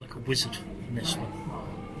wizard in this one.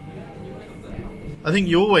 I think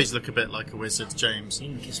you always look a bit like a wizard, James.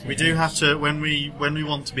 We do have to, when we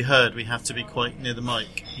want to be heard, we have to be quite near the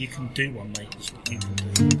mic. You can do one, mate. That's what you can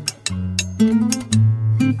do.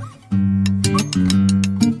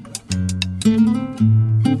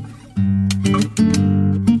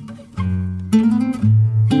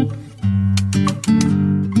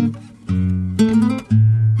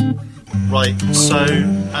 Right, so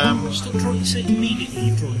stop drawing. So immediately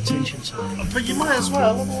you draw attention to it. but you might as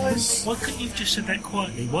well, otherwise. Why couldn't you have just said that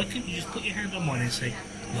quietly? Why couldn't you just put your hand on mine and say,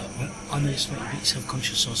 look, I know this makes you a bit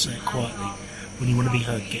self-conscious, so I'll say it quietly. When you want to be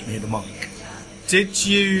heard, get near the mic. Did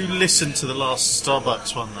you listen to the last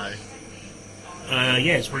Starbucks one though?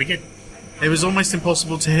 Yeah, it's really good. It was almost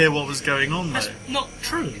impossible to hear what was going on That's though. not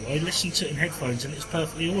true. I listened to it in headphones and it's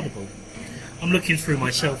perfectly audible. I'm looking through my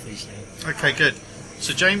selfies now. Okay, good.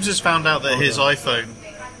 So James has found out that his iPhone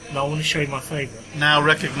No, I want to show you my favourite. now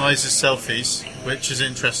recognises selfies, which is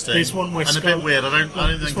interesting. There's one where and a bit weird. I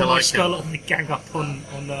don't think I like it. Scarlett had to gang up on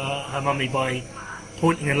her mummy by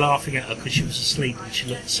pointing and laughing at her because she was asleep and she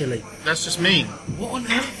looked silly. That's just mean. What on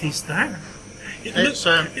earth is that? It looks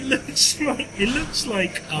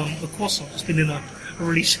like a croissant that's been in a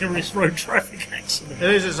really serious road traffic accident. It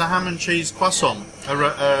is. It's a ham and cheese croissant,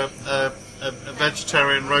 a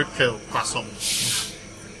vegetarian roadkill croissant.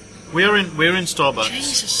 We're in Starbucks.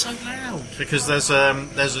 Jesus, so loud. Because there's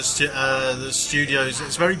the studios.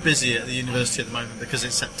 It's very busy at the university at the moment because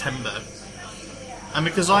it's September, and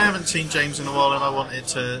because I haven't seen James in a while, and I wanted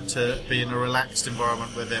to be in a relaxed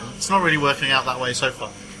environment with him. It's not really working out that way so far.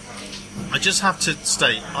 I just have to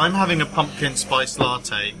state, I'm having a pumpkin spice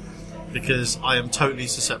latte because I am totally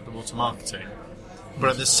susceptible to marketing.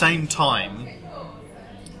 But at the same time,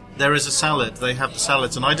 there is a salad. They have the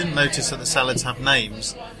salads, and I didn't notice that the salads have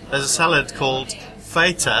names. There's a salad called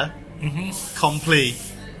Feta Compli.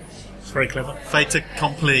 It's very clever. Feta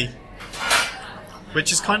Compli.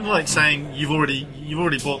 Which is kind of like saying you've already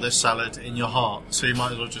bought this salad in your heart, so you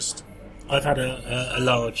might as well just... I've had a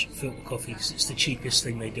large filter coffee because it's the cheapest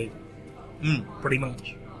thing they do. Pretty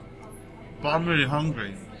much. But I'm really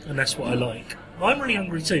hungry. And that's what I like. I'm really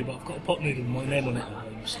hungry too, but I've got a pot noodle with my name on it at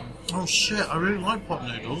home. So. Oh shit, I really like pot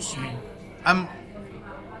noodles.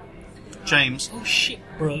 James. Oh shit,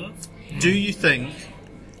 bruh. Do you think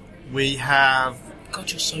we have... God,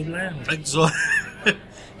 you're so loud.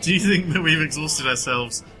 Do you think that we've exhausted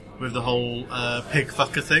ourselves with the whole pig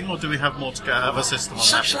fucker thing, or do we have more to get out of our system on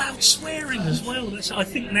Such that? loud swearing as well. I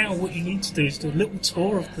think now what you need to do is do a little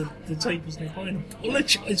tour of the tables nearby and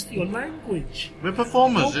apologise for your language. We're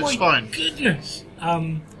performers, Oh it's my fine. goodness.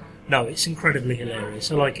 No, it's incredibly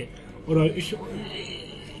hilarious. I like it. Although it's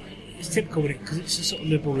typical because it's the sort of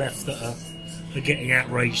liberal left that are getting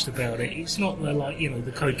outraged about it. It's not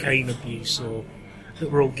the cocaine abuse or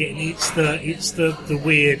that we're all getting. It's the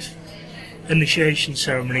weird initiation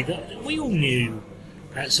ceremony that we all knew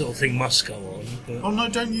that sort of thing must go on. But Oh no,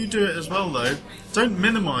 don't you do it as well though. Don't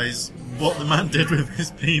minimise what the man did with his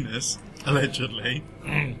penis, allegedly.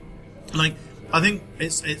 Like, I think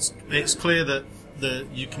it's clear that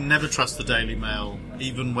you can never trust the Daily Mail,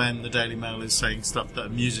 even when the Daily Mail is saying stuff that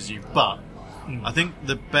amuses you. But I think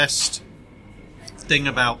the best thing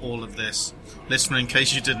about all of this, listener, in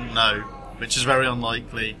case you didn't know, which is very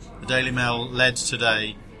unlikely, the Daily Mail led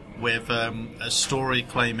today with a story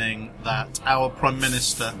claiming that our Prime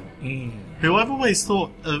Minister, who I've always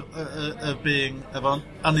thought of being an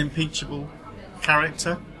unimpeachable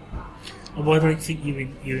character. Well, I don't think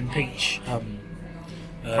you impeach Prime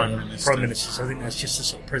Ministers. I think that's just a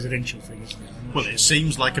sort of presidential thing, isn't it? Well, it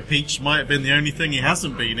seems like a peach might have been the only thing he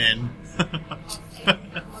hasn't been in.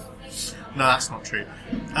 No, that's not true.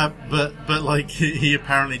 But like he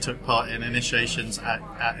apparently took part in initiations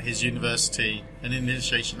at his university, an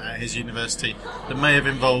initiation at his university that may have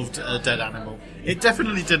involved a dead animal. It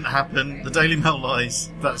definitely didn't happen. The Daily Mail lies.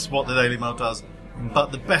 That's what the Daily Mail does.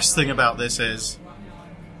 But the best thing about this is,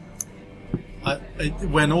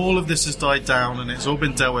 when all of this has died down and it's all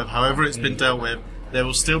been dealt with, however it's been dealt with, there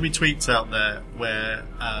will still be tweets out there where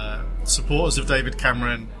supporters of David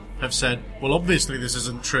Cameron have said, well, obviously this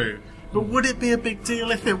isn't true. But would it be a big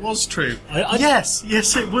deal if it was true? Yes,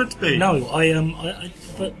 it would be. No,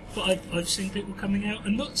 but I've seen people coming out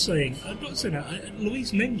and not saying that.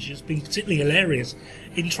 Louise Minge has been particularly hilarious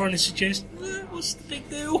in trying to suggest, what's the big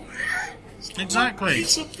deal? Exactly.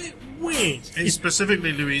 It's a bit weird. It's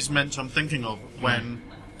specifically Louise Minge I'm thinking of when,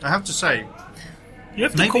 I have to say... You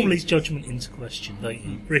have to call his judgment into question, don't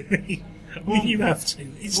you? Really? I mean, you have to.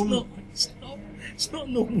 It's not a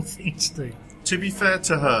normal thing to do. To be fair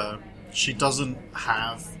to her, she doesn't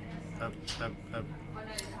have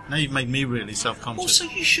Now you've made me really self-conscious.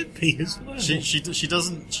 Also, you should be as well. She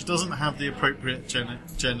doesn't have the appropriate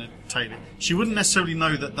genitalia. She wouldn't necessarily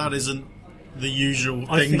know that isn't the usual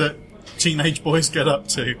thing that teenage boys get up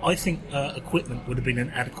to. I think equipment would have been an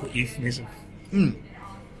adequate euphemism. Do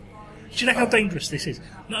you know how dangerous this is?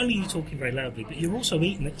 Not only are you talking very loudly, but you're also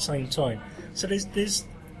eating at the same time. So there's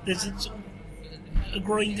a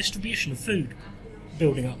growing distribution of food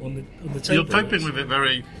building up on the table. You're coping with it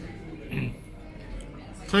very.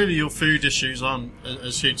 Clearly, your food issues aren't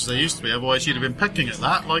as huge as they used to be. Otherwise, you'd have been pecking at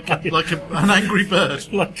that like an angry bird,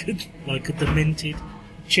 like a demented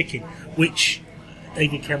chicken, which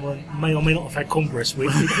David Cameron may or may not have had Congress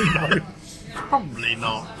with. We don't know. Probably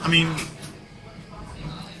not. I mean,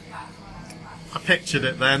 I pictured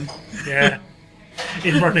it then. Yeah,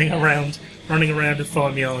 in running around a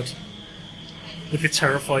farmyard with a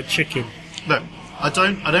terrified chicken. Look, I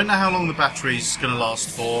don't know how long the battery's going to last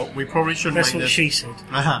for. We probably shouldn't. That's make what this. she said.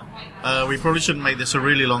 We probably shouldn't make this a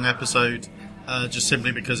really long episode, just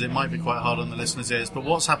simply because it might be quite hard on the listeners' ears. But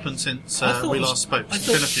what's happened since we last spoke? It's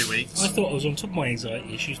been a few weeks. I thought I was on top of my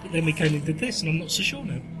anxiety issues, but then we came and did this, and I'm not so sure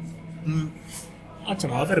now. I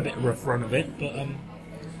don't know. I've had a bit of a rough run of it, but I'm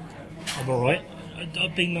all right.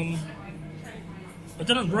 I've been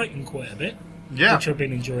writing quite a bit, which I've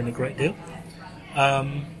been enjoying a great deal.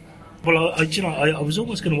 Well, I was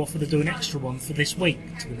almost going to offer to do an extra one for this week,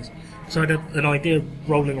 to be honest. So I had an idea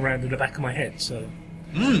rolling around in the back of my head. So,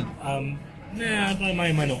 I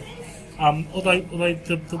may not. Although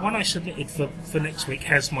the one I submitted for next week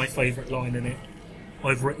has my favourite line in it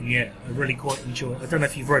I've written yet. I really quite enjoy it. I don't know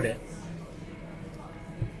if you've read it,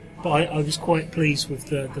 but I was quite pleased with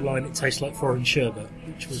the line "It tastes like foreign sherbet,"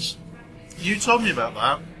 which was. You told me about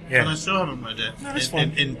that, and I still haven't read it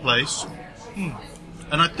in place.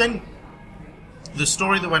 And I think the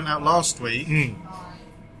story that went out last week.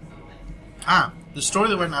 The story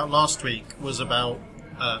that went out last week was about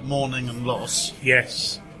mourning and loss.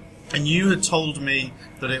 Yes. And you had told me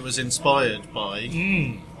that it was inspired by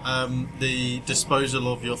the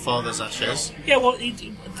disposal of your father's ashes. Yeah, well,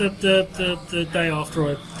 the day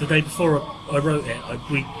after, the day before I wrote it,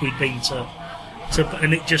 we'd been to,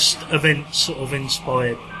 and it just events sort of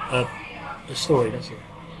inspired a story. That's it.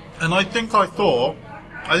 And I think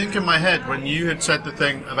in my head, when you had said the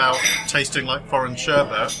thing about tasting like foreign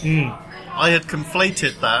sherbet, I had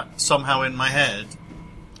conflated that somehow in my head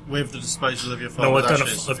with the disposal of your father's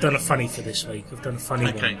ashes. I've done a funny for this week. I've done a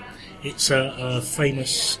funny one. It's a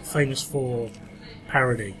famous for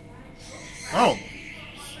parody. Oh.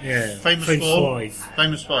 Yeah.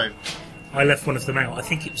 Famous Five. I left one of them out. I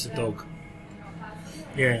think it was the dog.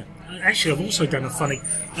 Yeah. Actually, I've also done a funny...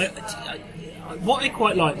 what I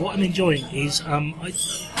quite like, what I'm enjoying is, I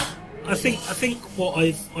think what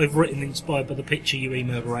I've written inspired by the picture you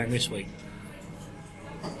emailed around this week.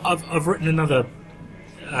 I've written another.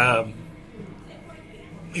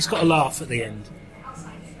 It's got a laugh at the end,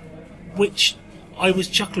 which I was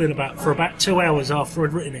chuckling about for about 2 hours after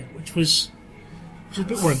I'd written it, which was a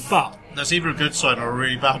bit worrying. But that's either a good sign or a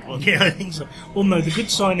really bad one. Yeah, I think so. Well, no, the good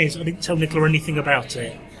sign is I didn't tell Nicola anything about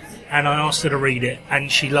it. And I asked her to read it, and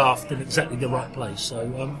she laughed in exactly the right place.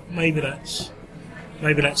 So maybe that's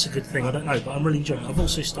a good thing. I don't know, but I'm really enjoying it. I've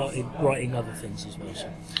also started writing other things as well. So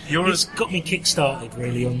it's got me kick-started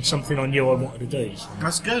really on something I knew I wanted to do. So.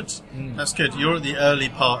 That's good. That's good. You're at the early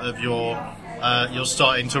part of you're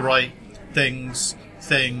starting to write thing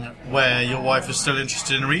where your wife is still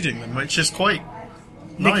interested in reading them, which is quite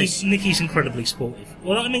nice. Nikki's incredibly supportive.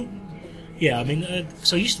 Well, I mean. Yeah, I mean,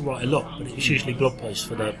 so I used to write a lot, but it was usually blog posts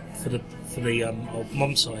for the old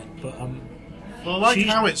mum site. But well, I like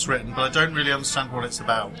how it's written, but I don't really understand what it's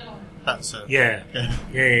about. That's it. Yeah.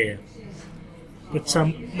 But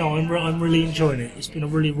no, I'm really enjoying it. It's been a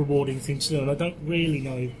really rewarding thing to do, and I don't really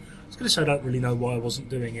know. I was going to say I don't really know why I wasn't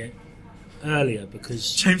doing it earlier,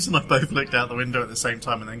 because James and I both looked out the window at the same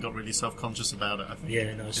time and then got really self-conscious about it. I think.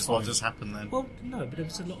 Yeah, no, it's what just happened then. Well, no, but there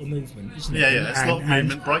was a lot of movement, isn't it? Yeah, it's a lot of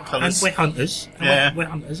movement, bright colours. And we're hunters. Yeah, we're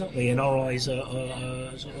hunters, aren't we? And our eyes are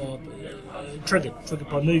triggered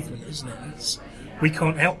by movement, isn't it? We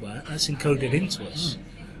can't help that. That's encoded into us.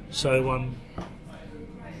 So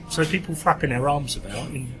people flapping their arms about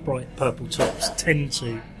in bright purple tops tend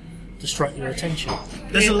to distract your attention.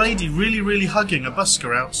 There's a lady really, really hugging a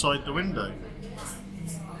busker outside the window.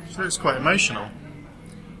 She looks quite emotional.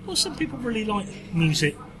 Well, some people really like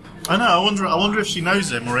music. I know. I wonder if she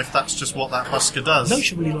knows him or if that's just what that busker does. No,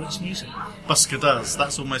 she really likes music. Busker does.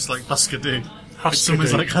 That's almost like busker-do. It's Husker-do.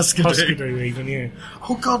 almost like Husker-do. Husker-do, even, yeah.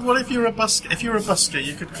 Oh God! What if you're a busker? If you're a busker,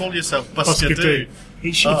 you could call yourself Busker-do.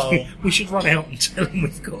 We should run out and tell him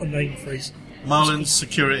we've got a name for his Marlon's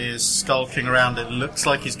security is skulking around. It looks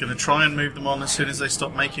like he's going to try and move them on as soon as they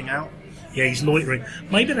stop making out. Yeah, he's loitering.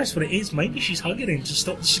 Maybe that's what it is. Maybe she's hugging him to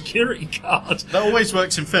stop the security guard. That always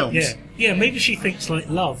works in films. Yeah. Maybe she thinks like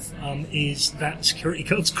love is that security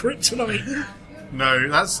guard's kryptonite. No,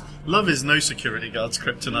 love is no security guard's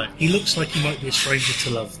kryptonite. He looks like he might be a stranger to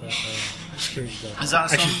love. That security guard. Is that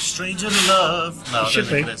a song? Stranger to Love? No, I don't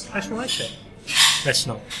think it is. That's what I said. Let's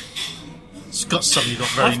not. It's suddenly got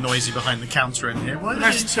very noisy behind the counter in here. Why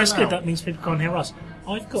that's good. That means people can't hear us.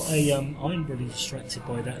 I've got a. I'm really distracted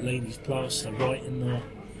by that lady's plaster right in the.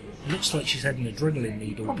 It looks like she's had an adrenaline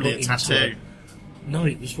needle. Probably a tattoo. No,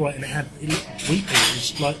 it was right, and it looked weepy. It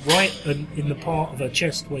was like right in the part of her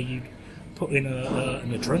chest where you'd put in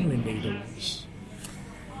an adrenaline needle.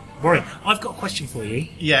 Worrying. I've got a question for you.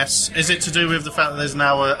 Yes. Is it to do with the fact that there's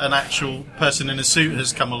now an actual person in a suit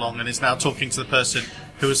has come along and is now talking to the person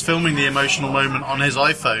who was filming the emotional moment on his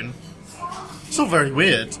iPhone? It's all very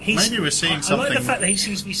weird. Maybe we're seeing something. I like the fact that he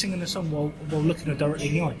seems to be singing a song while looking her directly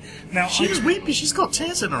in the eye. Now, she's weepy. She's got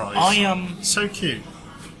tears in her eyes. So cute.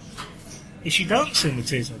 Is she dancing with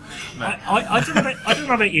tears? No. I don't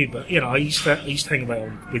know about you, but I used to hang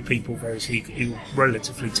about with people who were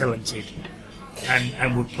relatively talented,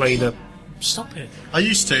 and would play the. Stop it. I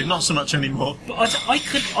used to, not so much anymore. But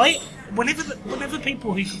whenever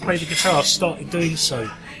people who could play the guitar started doing so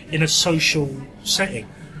in a social setting,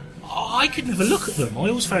 I could never look at them. I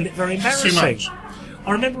always found it very embarrassing. Too much.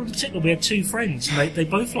 I remember in particular we had two friends, and they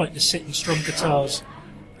both liked to sit and strum guitars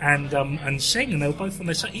and sing, and they were both on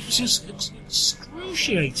their side. It was just an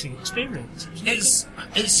excruciating experience.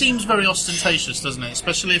 It seems very ostentatious, doesn't it?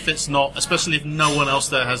 Especially if no one else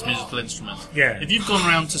there has musical instruments. Yeah. If you've gone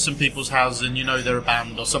around to some people's houses and they're a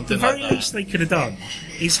band or something like that. The very least they could have done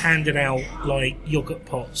is handed out like yogurt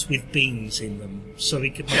pots with beans in them, so we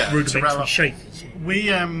could make rudimentary shakers.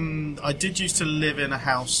 I did used to live in a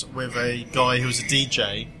house with a guy who was a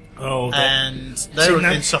DJ. Oh, and they were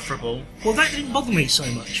insufferable. Well, that didn't bother me so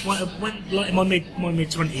much. When like in my mid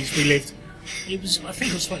 20s, we lived. I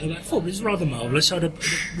think it was slightly like 4, but it was rather marvellous. I had a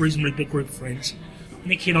reasonably big group of friends.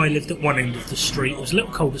 Nicky and I lived at one end of the street. It was a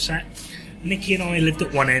little cul-de-sac. Nicky and I lived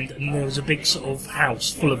at one end, and there was a big sort of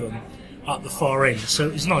house full of them at the far end. So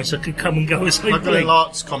it was nice. I could come and go as I like a little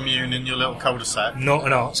arts commune in your little cul-de-sac. Not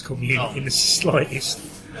an arts commune in the slightest.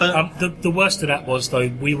 The worst of that was, though,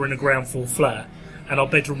 we were in a ground floor flat, and our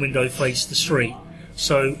bedroom window faced the street.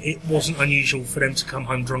 So it wasn't unusual for them to come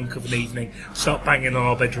home drunk of an evening, start banging on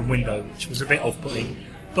our bedroom window, which was a bit off-putting.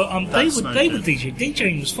 But they would DJ.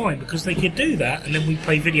 DJing was fine because they could do that, and then we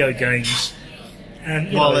play video games.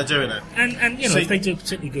 And while they're doing it, and if they do a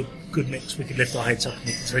particularly good mix, we could lift our heads up and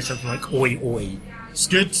we could say something like "Oi oi." It's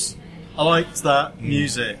good. I liked that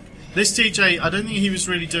music. This DJ, I don't think he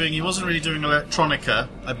wasn't really doing electronica,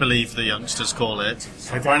 I believe the youngsters call it,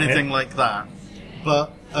 or anything like that.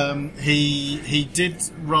 But he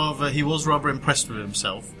was rather impressed with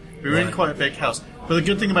himself. We were in quite a big house. But the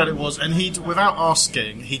good thing about it was, and without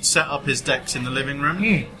asking, he'd set up his decks in the living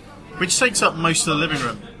room, which takes up most of the living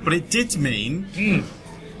room. But it did mean,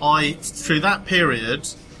 through that period,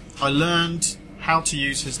 I learned how to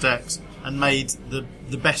use his decks and made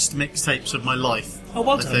the best mixtapes of my life. Oh,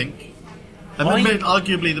 well done. I think. And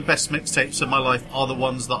arguably the best mixtapes of my life are the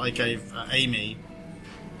ones that I gave Amy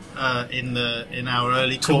in our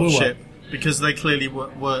early courtship, because they clearly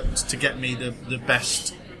worked to get me the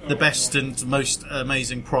best and most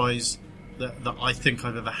amazing prize that I think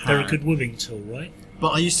I've ever had. Very good wooing tool, right? But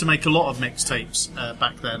I used to make a lot of mixtapes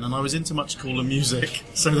back then, and I was into much cooler music,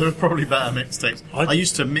 so there were probably better mixtapes. I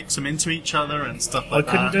used to mix them into each other and stuff like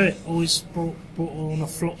that. I couldn't do it. Always brought on a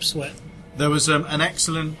flop sweat. There was an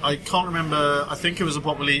excellent, I can't remember, I think it was a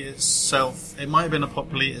Pop Will Eat Itself, it might have been a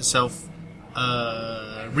Pop Will Eat Itself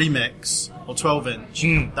remix, or 12-inch,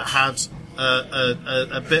 that had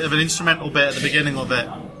a bit of an instrumental bit at the beginning of it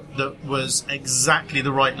that was exactly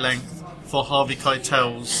the right length for Harvey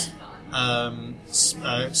Keitel's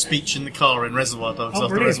speech in the car in Reservoir Dogs,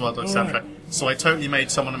 after the Reservoir Dogs soundtrack. Right. So I totally made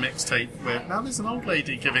someone a mixtape with, now there's an old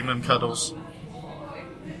lady giving them cuddles.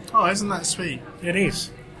 Oh, isn't that sweet? It is.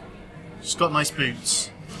 She's got nice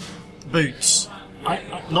boots. Boots.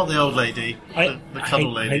 Not the old lady, the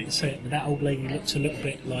cuddle lady. I hate to say it, but that old lady looks a little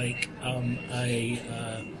bit like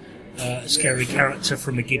a scary character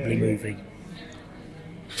from a Ghibli movie.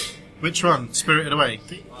 Which one? Spirited Away?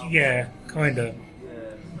 Yeah, kind of.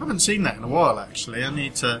 I haven't seen that in a while, actually. I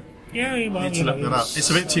need to look that up.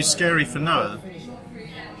 It's a bit too scary for Noah.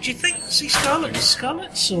 Do you think,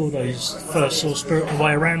 Scarlett saw Spirited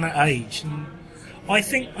Away around that age? And I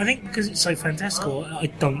think because it's so fantastical, I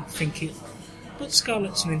don't think it But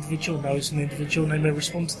Scarlett's an individual, Noah's an individual, and they may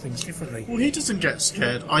respond to things differently. Well, he doesn't get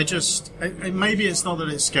scared. Maybe it's not that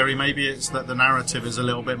it's scary, maybe it's that the narrative is a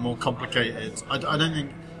little bit more complicated. I don't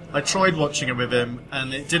think... I tried watching it with him,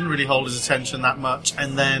 and it didn't really hold his attention that much,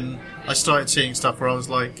 and then I started seeing stuff where I was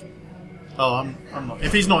like, oh, I'm not...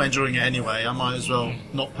 If he's not enjoying it anyway, I might as well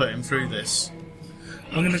not put him through this.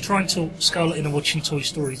 I'm going to try and talk Scarlett into watching Toy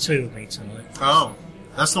Story 2 with me tonight. Oh,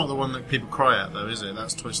 that's not the one that people cry at, though, is it?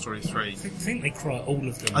 That's Toy Story 3. I think they cry at all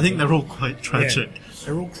of them. I think they're all quite tragic. Yeah,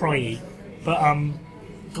 they're all cryy. But,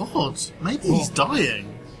 God, maybe he's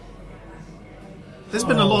dying. There's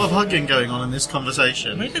been a lot of hugging going on in this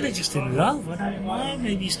conversation. Maybe they're just in love, I don't know.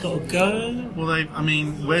 Maybe he's got to go. Well,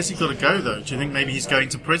 where's he got to go, though? Do you think maybe he's going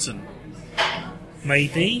to prison?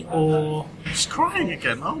 Maybe, or... He's crying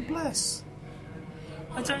again. Oh, bless.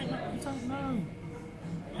 I don't know.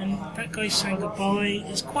 And that guy's saying goodbye.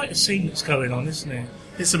 It's quite a scene that's going on, isn't it?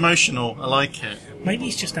 It's emotional. I like it. Maybe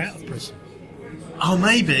he's just out of prison. Oh,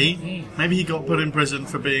 maybe. Maybe he got put in prison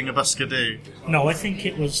for being a buskadoo. No, I think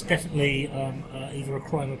it was definitely either a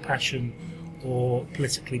crime of passion or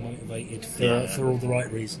politically motivated for all the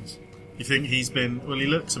right reasons. You think he's been... Well, he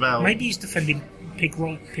looks about... Maybe he's defending pigs'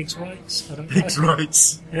 rights. I don't know. Pigs'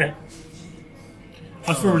 rights. Yeah.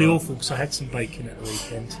 I feel really awful because I had some bacon at the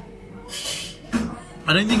weekend.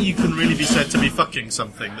 I don't think you can really be said to be fucking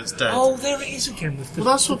something that's dead. Oh, there it is again with the... Well,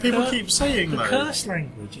 that's what people keep saying, the though. curse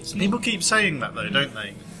language. It's People keep saying that, though, don't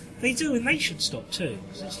they? They do, and they should stop too.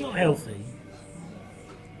 'Cause it's not healthy.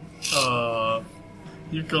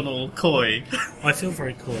 You've gone all coy. I feel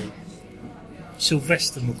very coy.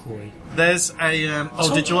 Sylvester McCoy. There's a...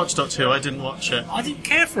 did you watch Doctor Who? I didn't watch it. I didn't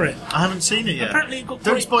care for it. I haven't seen it yet. Apparently it got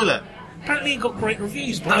Don't great- spoil it. Apparently it got great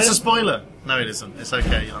reviews. But That's a spoiler. No, it isn't. It's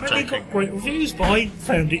okay. I'm apparently it joking. got great reviews, but I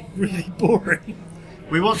found it really boring.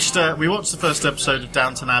 We watched the first episode of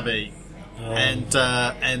Downton Abbey, and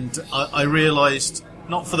I realised,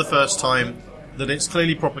 not for the first time, that it's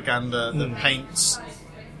clearly propaganda that paints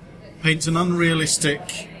an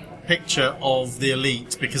unrealistic picture of the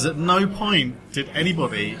elite, because at no point did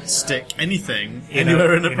anybody stick anything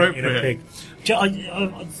anywhere inappropriate. In a pig.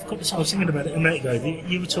 I forgot to say, I was thinking about it a minute ago.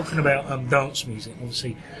 You were talking about dance music.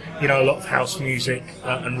 Obviously, a lot of house music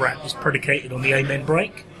and rap is predicated on the Amen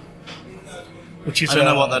break, which is I don't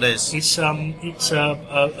know what that is. It's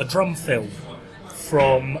a drum fill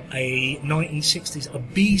from a 1960s, a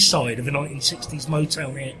B-side of a 1960s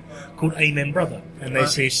Motown hit called Amen Brother, and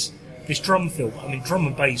there's this drum fill. I mean, drum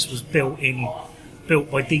and bass was built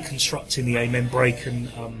by deconstructing the Amen break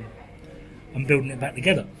and building it back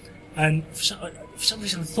together. And for some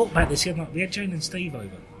reason I thought about this the other night. We had Jane and Steve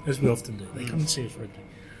over, as we often do. They come and see us regularly.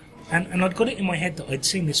 And I'd got it in my head that I'd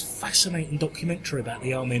seen this fascinating documentary about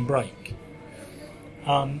the Amen break.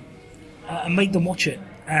 And made them watch it.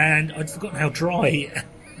 And I'd forgotten how dry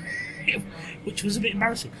which was a bit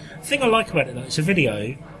embarrassing. The thing I like about it, though, it's a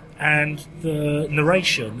video, and the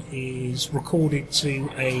narration is recorded to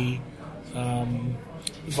a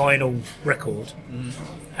vinyl record,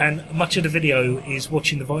 and much of the video is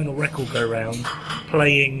watching the vinyl record go around,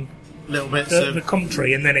 playing Little bits the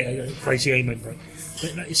commentary, and then it plays the Amen break.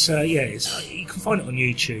 But it's you can find it on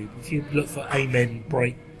YouTube if you look for Amen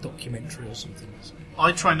break documentary or something.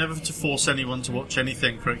 I try never to force anyone to watch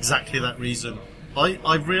anything for exactly that reason.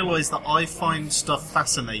 I've realised that I find stuff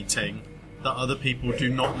fascinating that other people do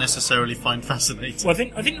not necessarily find fascinating. Well, I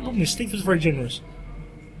think the problem is Steve was very generous,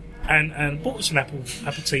 and bought us an Apple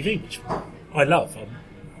TV, which I love. I'm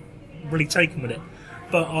really taken with it,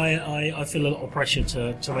 but I feel a lot of pressure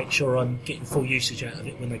to make sure I'm getting full usage out of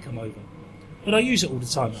it when they come over. But I use it all the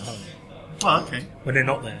time at home. Oh, okay. When they're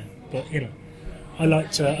not there, but I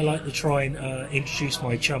like to try and introduce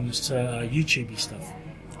my chums to YouTubey stuff.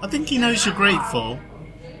 I think he knows you're grateful.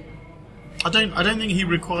 I don't think he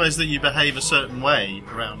requires that you behave a certain way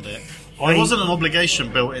around it. There wasn't an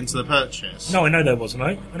obligation built into the purchase. No, I know there wasn't.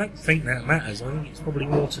 I don't think that matters. I think it's probably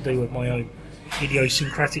more to do with my own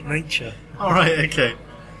idiosyncratic nature. All right, okay.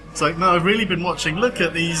 It's like, no, I've really been watching. Look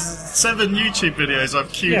at these 7 YouTube videos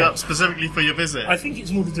I've queued up specifically for your visit. I think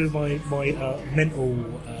it's more to do with my mental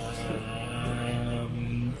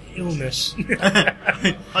illness.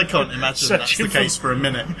 I can't imagine that's the case for a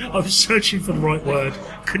minute. I was searching for the right word,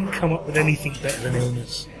 couldn't come up with anything better than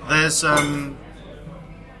illness. There's a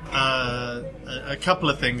couple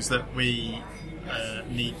of things that we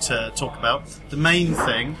need to talk about. The main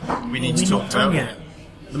thing we need to talk about.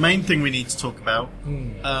 The main thing we need to talk about,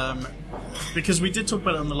 because we did talk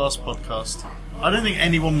about it on the last podcast. I don't think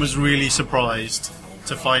anyone was really surprised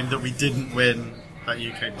to find that we didn't win that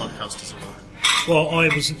UK Podcasters Award. Well, I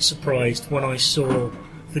wasn't surprised when I saw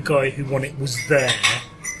the guy who won it was there,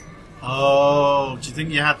 Oh, do you think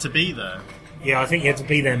you had to be there? Yeah, I think you had to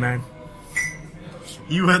be there, man.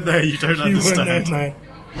 You weren't there, you don't understand. You weren't there, man.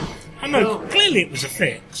 I know, clearly it was a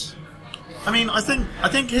fix. I mean, I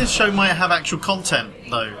think his show might have actual content,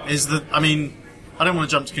 though. I don't want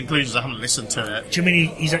to jump to conclusions, I haven't listened to it. Do you mean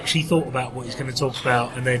he's actually thought about what he's going to talk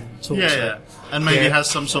about and then talks Yeah. And maybe has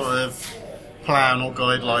some sort of plan or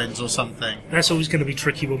guidelines or something. That's always going to be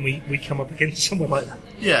tricky when we come up against someone like that.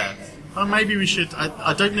 Yeah. Well, maybe we should...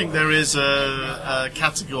 I don't think there is a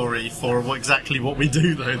category for exactly what we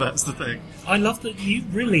do, though. That's the thing. I love that you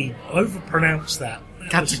really overpronounced that.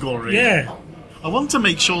 Category. Yeah. I want to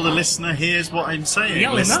make sure the listener hears what I'm saying,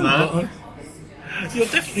 Yeah, listener. I know,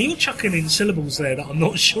 but, you're chucking in syllables there that I'm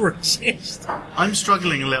not sure exist. I'm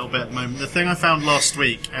struggling a little bit at the moment. The thing I found last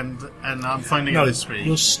week, and I'm finding it this week...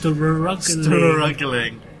 You're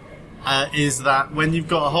struggling. Is that when you've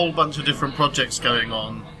got a whole bunch of different projects going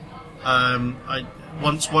on,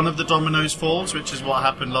 once one of the dominoes falls, which is what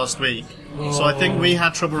happened last week. Oh. So I think we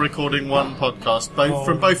had trouble recording one podcast,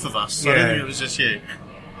 from both of us. So I don't think it was just you.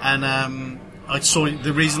 And I saw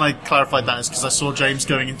the reason I clarified that is because I saw James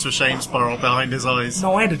going into a shame spiral behind his eyes.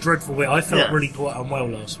 No, I had a dreadful week. I felt really quite unwell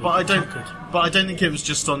last week. But I don't think it was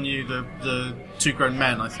just on you. The two grown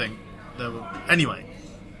men, I think. Anyway.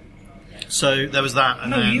 So there was that,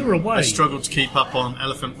 and then you were away. I struggled to keep up on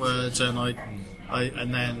elephant words, and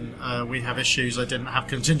then we have issues. I didn't have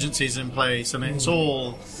contingencies in place, and it's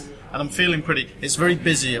all. And I'm feeling pretty. It's very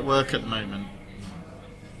busy at work at the moment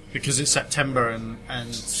because it's September, and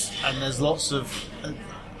there's lots of.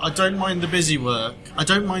 I don't mind the busy work. I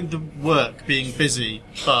don't mind the work being busy,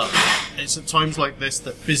 but it's at times like this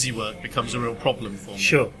that busy work becomes a real problem for me.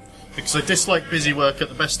 Sure. Because I dislike busy work at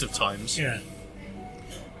the best of times. Yeah.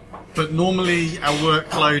 But normally our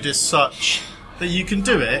workload is such that you can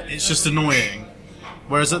do it, it's just annoying.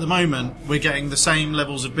 Whereas at the moment, we're getting the same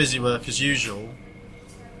levels of busy work as usual,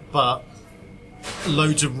 but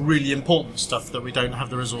loads of really important stuff that we don't have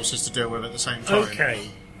the resources to deal with at the same time. Okay.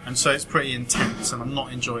 And so it's pretty intense, and I'm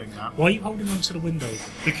not enjoying that. Why are you holding on to the window?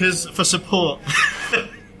 Because, for support.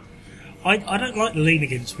 I don't like to lean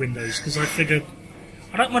against windows, because I figure...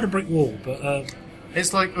 I don't mind a brick wall, but...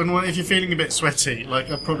 It's like if you're feeling a bit sweaty, like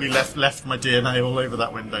I've probably left my DNA all over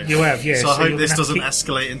that window. You have, yeah. So I hope this doesn't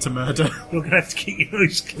escalate into murder. You're going to have to keep your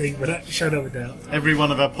nose clean, without a shadow of a doubt. Every one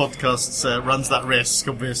of our podcasts runs that risk,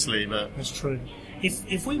 obviously. But that's true.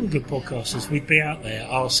 If we were good podcasters, we'd be out there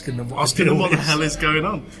asking them what the hell is going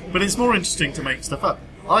on. But it's more interesting to make stuff up.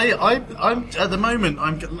 I'm at the moment.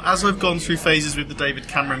 As I've gone through phases with the David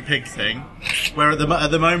Cameron pig thing, where at the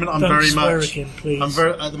moment I'm Don't very swear much. Again, please.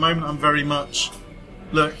 At the moment I'm very much.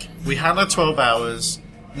 Look, we had our 12 hours.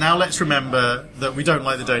 Now let's remember that we don't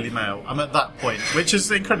like the Daily Mail. I'm at that point, which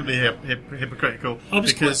is incredibly hypocritical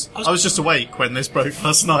because I was just awake when this broke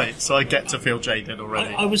last night, so I get to feel jaded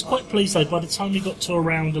already. I was quite pleased though. By the time we got to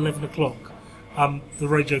around 11 o'clock, the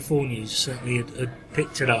Radio 4 News certainly had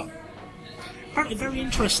picked it up. Apparently very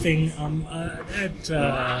interesting.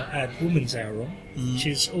 Had Woman's Hour on, which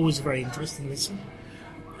is always a very interesting listen.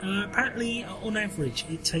 Apparently, on average,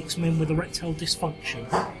 it takes men with erectile dysfunction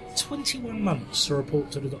 21 months to report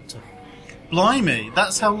to the doctor. Blimey,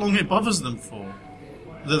 that's how long it bothers them for.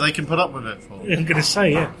 That they can put up with it for. I'm going to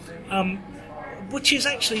say, yeah. Which is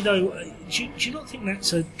actually, though, do you not think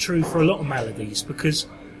that's true for a lot of maladies? Because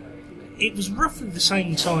it was roughly the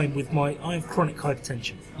same time with I have chronic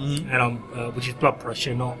hypertension, and which is blood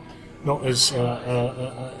pressure, not as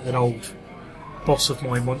an old boss of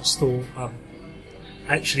mine once thought.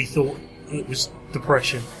 Actually thought it was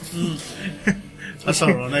depression. That's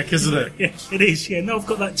ironic, isn't it? Yeah, it is. Yeah, no, I've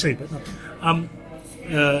got that too. But no,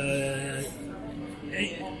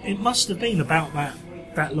 it must have been about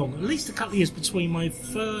that long, at least a couple of years between my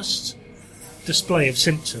first display of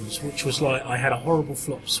symptoms, which was like I had a horrible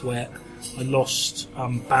flop sweat, I lost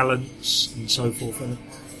balance and so forth.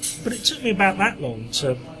 But it took me about that long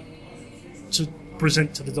to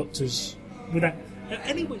present to the doctors without. At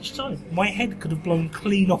any which time, my head could have blown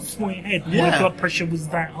clean off my head. Yeah. My blood pressure was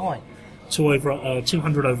that high.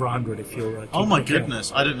 200 over 100 if you're... oh my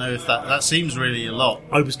goodness, I don't know if that seems really a lot.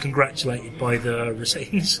 I was congratulated by the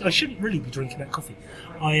receptionist. I shouldn't really be drinking that coffee.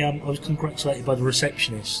 I was congratulated by the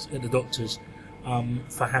receptionist at the doctor's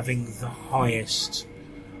for having the highest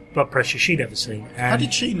blood pressure she'd ever seen. And, how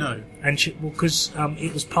did she know? And because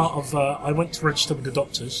it was part of... I went to register with the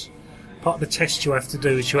doctors. Part of the test you have to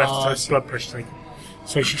do is you have to take blood pressure taken.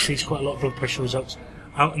 So she sees quite a lot of blood pressure results.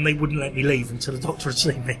 And they wouldn't let me leave until the doctor had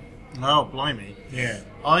seen me. Oh, blimey. Yeah.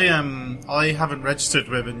 I haven't registered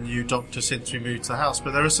with a new doctor since we moved to the house,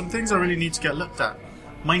 but there are some things I really need to get looked at.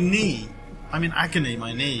 My knee. I'm in agony,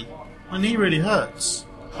 my knee. My knee really hurts.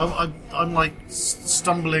 I'm like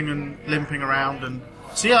stumbling and limping around, and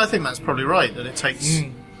so yeah, I think that's probably right. That it takes.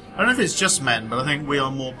 I don't know if it's just men, but I think we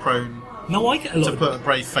are more prone No, I get a lot to put a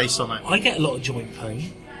brave face on it. I get a lot of joint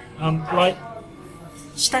pain. Like,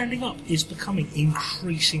 standing up is becoming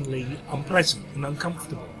increasingly unpleasant and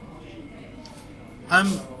uncomfortable.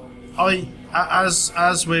 As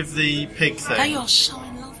with the pig thing, They are so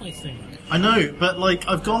in love, I think. I know, but like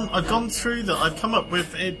I've gone through that. I've come up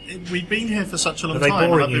with it. We've been here for such a long Are they time,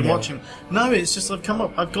 and boring I've you been now? watching. No, it's just I've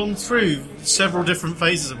gone through several different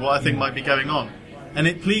phases of what I think might be going on, and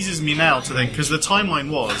it pleases me now to think because the timeline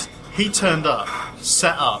was he turned up,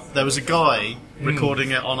 set up. There was a guy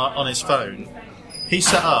recording it on his phone. He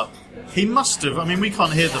set up. He must have. I mean, we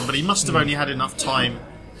can't hear them, but he must have only had enough time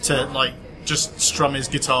to like just strum his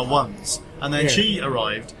guitar once, and then Yeah. she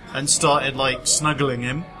arrived and started like snuggling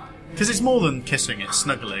him. Because it's more than kissing, it's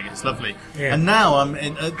snuggling, it's lovely. Yeah. And now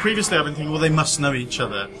previously I've been thinking, well, they must know each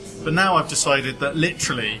other. But now I've decided that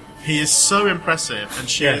literally he is so impressive and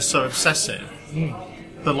she Yeah. is so obsessive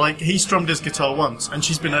that like he strummed his guitar once and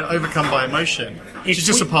she's been overcome by emotion. If She's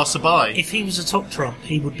just we- a passerby. If he was a top trump,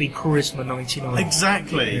 he would be Charisma 99.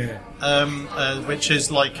 Exactly. Yeah. Which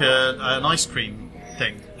is like an ice cream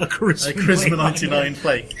thing. A Charisma, A Charisma 99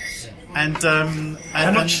 flake. And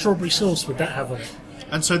How much strawberry sauce would that have on it?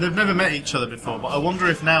 And so they've never met each other before, but I wonder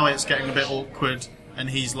if now it's getting a bit awkward and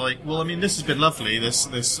he's like, well, I mean, this has been lovely, this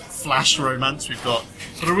flash romance we've got,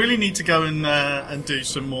 but I really need to go and do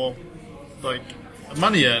some more, like,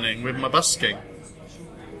 money earning with my busking.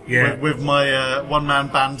 Yeah. With my one-man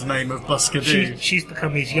band name of Buskadoo. She's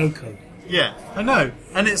become his Yoko. Yeah, I know.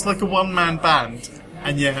 And it's like a one-man band,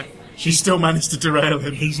 and yeah, she still managed to derail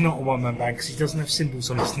him. He's not a one-man band because he doesn't have cymbals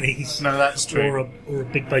on his knees. No, that's true. Or a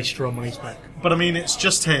big bass drum on his back. But I mean, it's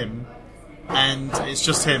just him, and he's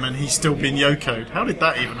still been Yoko'd. How did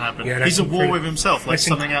that even happen? Yeah, that's He's at war incredible. with himself, like That's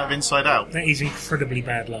something out of Inside Out. That is incredibly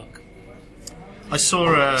bad luck. I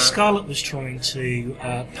saw Scarlett was trying to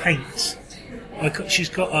paint. She's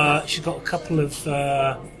got a couple of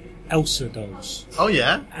Elsa dolls, oh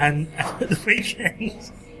yeah? and at the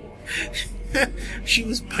weekend she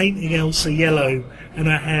was painting Elsa yellow and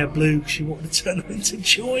her hair blue 'cause she wanted to turn her into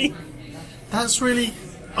Joy That's really...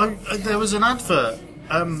 there was an advert...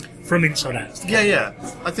 from Inside Out. yeah.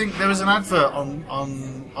 I think there was an advert on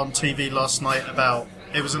TV last night about...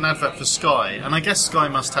 It was an advert for Sky, and I guess Sky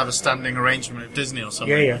must have a standing arrangement with Disney or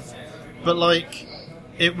something. Yeah. But, like,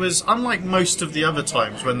 it was, unlike most of the other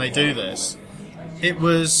times when they do this, it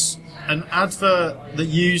was an advert that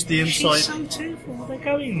used the inside... She's so tearful. They're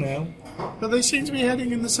going now. But they seem to be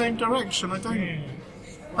heading in the same direction. I don't...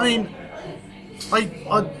 I mean...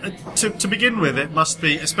 To begin with, it must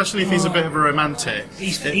be, especially if he's a bit of a romantic.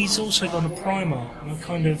 He's also got a Primark, and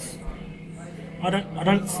I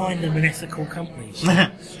don't find them in ethical companies.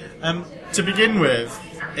 To begin with,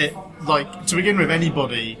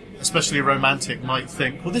 anybody, especially a romantic, might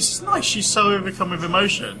think, well, this is nice, she's so overcome with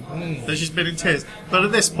emotion that she's been in tears. But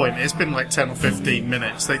at this point, it's been like 10 or 15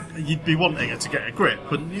 minutes. You'd be wanting her to get a grip,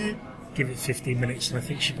 wouldn't you? Give it 15 minutes, and I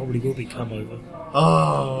think she probably will be come over.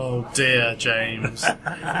 Oh dear, James.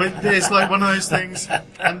 But it's like one of those things,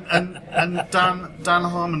 and Dan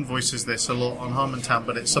Harmon voices this a lot on Harmontown,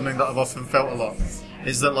 but it's something that I've often felt a lot.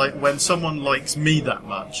 Is that like when someone likes me that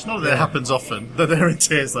much? Not that it happens often, that they're in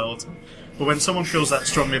tears the whole time. But when someone feels that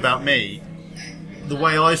strongly about me, the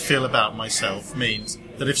way I feel about myself means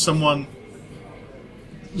that if someone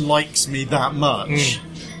likes me that much.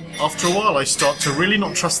 After a while, I start to really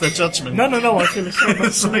not trust their judgment. No, I feel the same.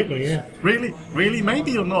 It's like, Absolutely, yeah. Really,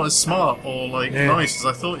 maybe you're not as smart or nice as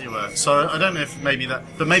I thought you were. So I don't know if maybe that,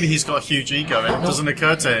 but maybe he's got a huge ego and it doesn't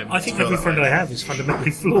occur to him. I think to feel every that friend way. I have is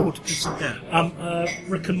fundamentally flawed. Yeah.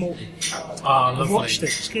 Rick and Morty. Ah, I've lovely. watched it.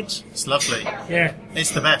 It's good. It's lovely. Yeah,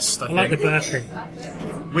 It's the best. I I like the think.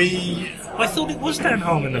 burping. I thought it was Dan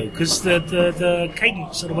Harmon though, because the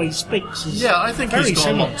cadence of the way he speaks is I think very he's got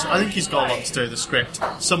similar. a lot. I think he's got a lot to do with the script.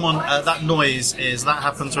 Someone that noise is that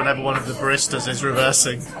happens whenever one of the baristas is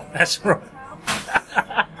reversing. That's right.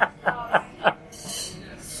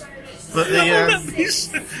 But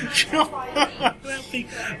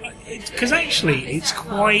Because actually, it's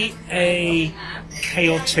quite a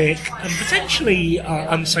chaotic and potentially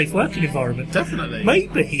unsafe working environment. Definitely.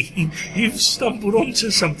 Maybe you've stumbled onto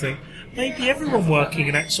something. Maybe everyone working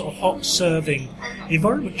in that sort of hot serving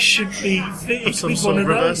environment should be some one sort of of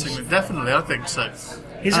reversing. those. Definitely, I think so.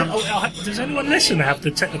 Does anyone listen have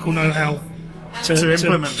the technical know-how To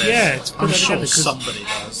implement this, Yeah, to put I'm that sure together, 'cause somebody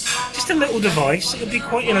does. just a little device. It'd be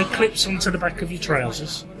quite, clips onto the back of your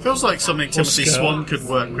trousers. Feels like something Timothy skirt. Swan could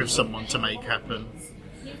work with someone to make happen.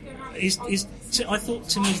 I thought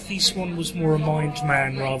Timothy Swan was more a mind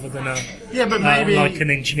man rather than Yeah, but maybe like an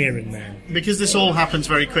engineering man. because this all happens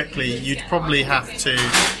very quickly, you'd probably have to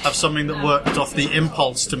have something that worked off the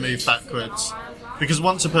impulse to move backwards. Because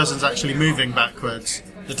once a person's actually moving backwards,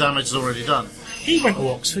 the damage is already done. He went to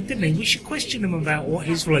Oxford, didn't he? We should question him about what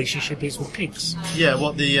his relationship is with pigs. Yeah,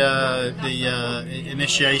 what the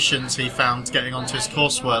initiations he found getting onto his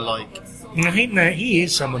course were like. I think that he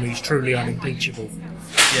is someone who's truly unimpeachable,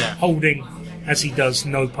 Yeah. holding, as he does,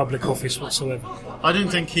 no public office whatsoever. I don't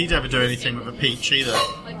think he'd ever do anything with a peach either.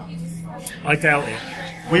 I doubt it.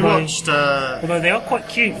 We Although- watched Although they are quite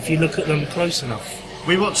cute if you look at them close enough.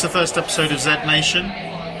 the first episode of Z Nation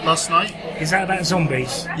last night. Is that about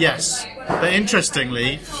zombies? Yes. But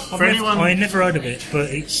interestingly, for anyone... I never heard of it, but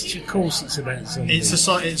of course it's about zombies.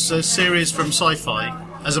 It's a series from Sci-Fi,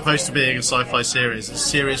 as opposed to being a sci-fi series. It's a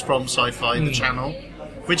series from Sci-Fi, the channel,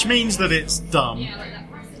 which means that it's dumb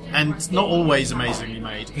and not always amazingly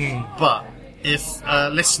made. But if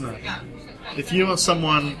listener, if you are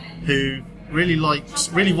someone who really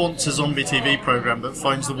wants a zombie TV program but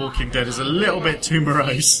finds The Walking Dead is a little bit too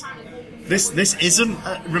morose. This isn't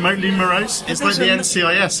remotely morose. It's like the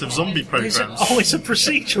NCIS of zombie programs. It's a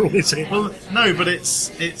procedural, is it? Well, no, but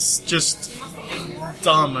it's just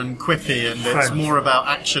dumb and quippy, and it's Right. more about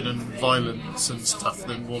action and violence and stuff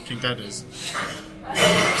than Walking Dead is.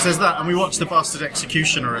 Says that, and we watched The Bastard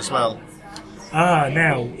Executioner as well.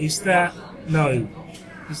 Now, is that... No.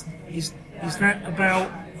 Is that about...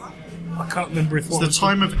 I can't remember if It's the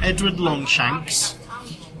time of Edward Longshanks,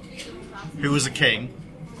 who was a king.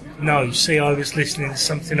 No, see, I was listening to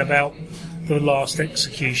something about the last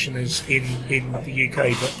executioners in the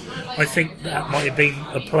UK, but I think that might have been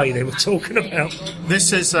a play they were talking about.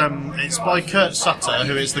 This is it's by Kurt Sutter,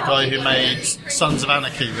 who is the guy who made Sons of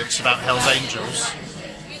Anarchy, which is about Hell's Angels.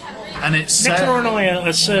 And it's Nicola and I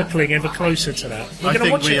are circling ever closer to that. We're I going to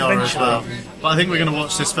think watch we it are as eventually. well. But I think we're going to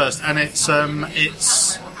watch this first. And it's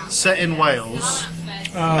set in Wales.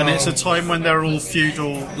 And it's a time when they're all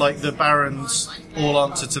feudal, like the barons all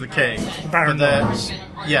answer to the king. The Baron But they're- Barons.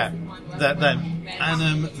 Yeah, they're them.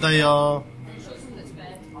 And they are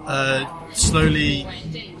slowly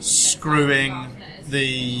screwing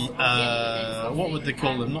the... what would they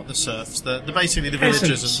call them? Not the serfs. The basically the villagers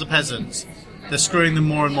Peasants. and the peasants. They're screwing them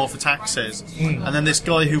more and more for taxes. And then this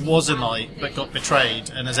guy who was a knight but got betrayed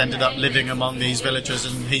and has ended up living among these villagers,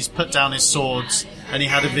 and he's put down his swords, and he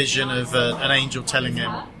had a vision of an angel telling him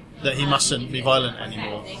that he mustn't be violent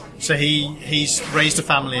anymore. So he's raised a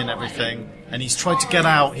family and everything, and he's tried to get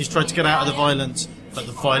out. He's tried to get out of the violence, but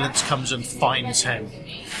the violence comes and finds him.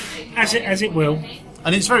 As it will.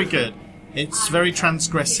 And it's very good. It's very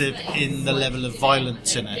transgressive in the level of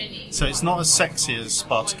violence in it. So it's not as sexy as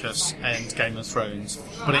Spartacus and Game of Thrones,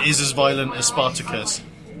 but it is as violent as Spartacus.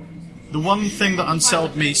 The one thing that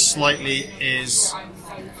unsettled me slightly is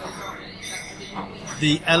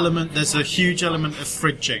the element. There's a huge element of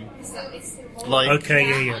fridging. Like,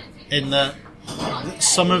 Okay, yeah. in that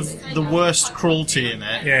some of the worst cruelty in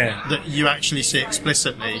it Yeah. that you actually see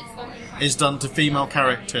explicitly is done to female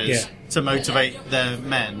characters Yeah. to motivate their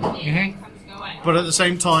men. Mhm. But at the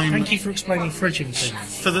same time, Thank you for explaining fridging to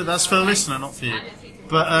me. that's for the listener, not for you.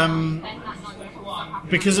 But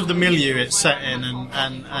because of the milieu it's set in,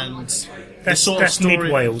 and the That's sort of story,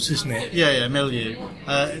 mid-Wales, isn't it? yeah, milieu.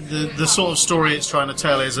 The sort of story it's trying to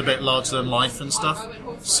tell is a bit larger than life and stuff.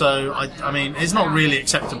 So I mean, it's not really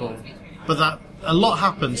acceptable. But that a lot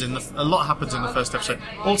happens in the first episode.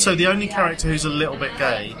 Also, the only character who's a little bit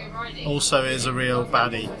gay also is a real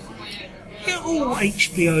baddie. Yeah, all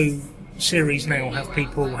HBO series now have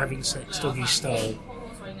people having sex doggy style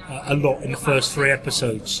a lot in the first 3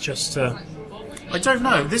 episodes. Just I don't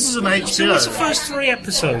know. This is an HBO. so it's the first 3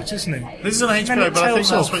 episodes, isn't it? This is an Then HBO, it but I think tails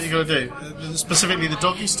that's off. what you got to do. Specifically, the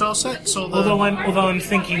doggy style sex, or the. Although I'm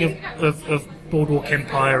thinking of Boardwalk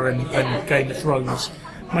Empire and Game of Thrones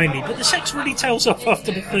mainly, but the sex really tails off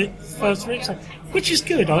after the first 3 episodes, which is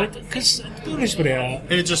good. Because to be honest with you,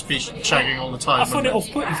 It'd just be shagging all the time. I find it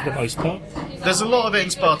wouldn't off-putting for the most part. There's a lot of it in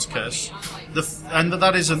Spartacus, and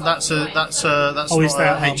that isn't. That's Oh, not is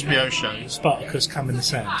that, a HBO show. Spartacus Come in the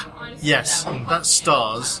Sand. Yes, that's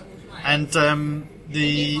Stars, and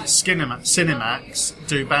the Cinemax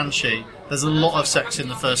do Banshee. There's a lot of sex in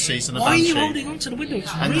the first season of Why are Banshee. you holding on to the window? It's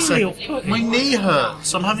And the really sec- off-putting. my knee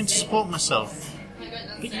hurts. I'm having to support myself.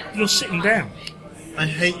 But you're sitting down. I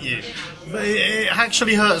hate you. But it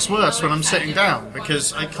actually hurts worse when I'm sitting down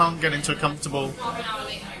because I can't get into a comfortable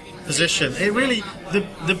position. It really...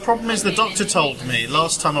 The problem is the doctor told me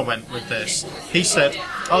last time I went with this, he said,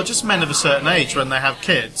 just men of a certain age when they have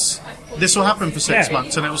kids. This will happen for 6 Yeah.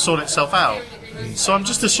 months and it will sort itself out. So I'm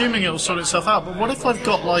just assuming it'll sort itself out. But what if I've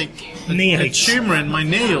got like Knee a aches. tumour in my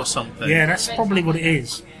knee or something? Yeah, that's probably what it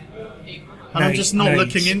is. And I'm just not Nades.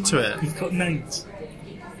 looking into it. You've got nades.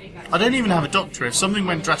 I don't even have a doctor. If something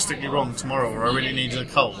went drastically wrong tomorrow, or I really needed a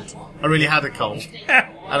cold, I really had a cold, and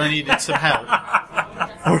I needed some help,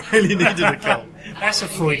 or I really needed a cold, That's a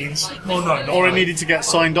Freudian. Well, no, not or I really. needed to get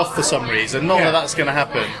signed off for some reason. Not that that's going to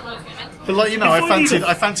happen. But like If I needed-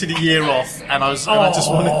 I fancied a year off, and I just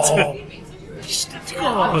wanted to.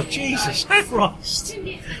 Oh, Jesus Christ.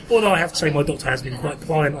 Although I have to say my doctor has been quite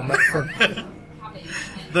pliant on that front.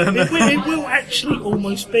 It will actually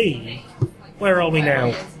almost be. Where are we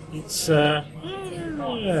now? It's where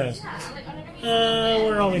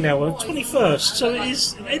are we now? Well, 21st. So it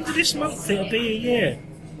is end of this month. It'll be a year.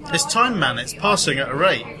 It's time, man. It's passing at a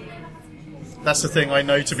rate. That's the thing I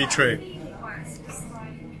know to be true.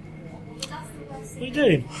 What are you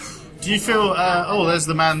doing? Do you feel? There's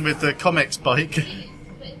the man with the comics bike.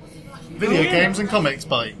 Video games and comics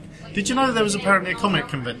bike. Did you know there was apparently a comic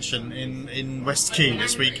convention in West Key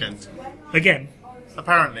this weekend? Again.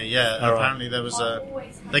 Apparently, yeah. All right. Apparently there was a...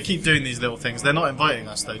 They keep doing these little things. They're not inviting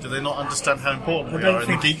us, though. Do they not understand how important we don't are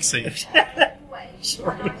in the think- geek scene?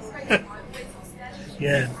 Sorry.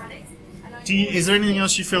 Yeah. Is there anything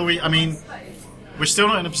else you feel we... I mean, we're still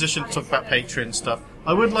not in a position to talk about Patreon stuff.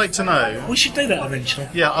 I would like to know... We should do that eventually.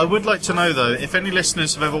 Yeah, I would like to know, though, if any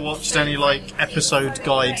listeners have ever watched any, episode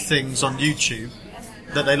guide things on YouTube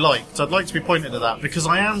that they liked. I'd like to be pointed at that, because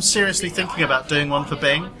I am seriously thinking about doing one for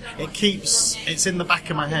Bing. It's in the back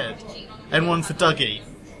of my head. And one for Dougie.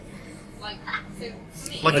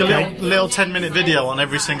 Like Okay. a little 10-minute video on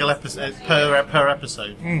every single episode, per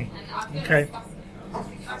episode. Okay.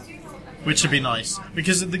 Which would be nice.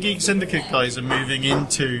 Because the Geek Syndicate guys are moving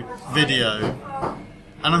into video.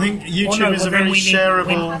 And I think YouTube is a very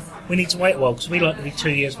shareable... We need to wait a while because we like to be 2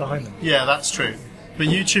 years behind them. Yeah, that's true. But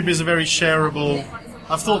YouTube is a very shareable...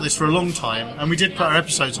 I've thought this for a long time, and we did put our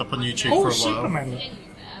episodes up on YouTube for a while. Superman.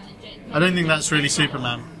 I don't think that's really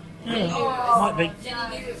Superman. Yeah, might be.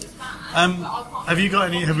 Have we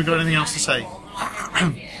got anything else to say?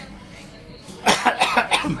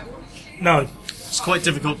 No, It's quite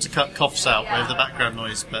difficult to cut coughs out with the background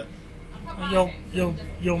noise, but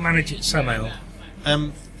you'll manage it somehow.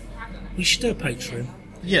 We should do a Patreon.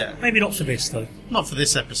 yeah, Maybe not for this though. not for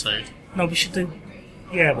this episode. No, we should do.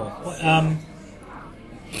 Yeah, well,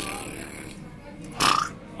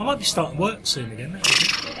 I might be starting work soon again.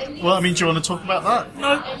 That'd be good. Well, I mean, do you want to talk about that?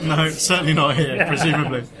 No. No, certainly not here,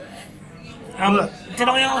 presumably. Did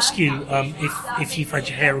I ask you if you've had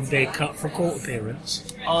your hair and beard cut for a court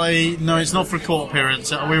appearance? No, it's not for a court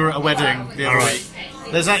appearance. We were at a wedding the other Alright.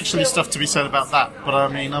 week. There's actually stuff to be said about that, but I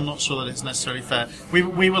mean, I'm not sure that it's necessarily fair. We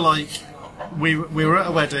were at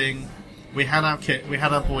a wedding. We had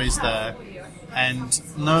our boys there,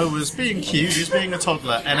 and Noah was being cute. He was being a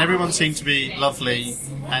toddler, and everyone seemed to be lovely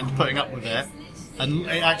and putting up with it, and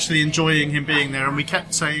actually enjoying him being there. And we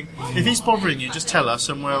kept saying, if he's bothering you, just tell us,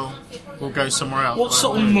 and we'll go somewhere else. What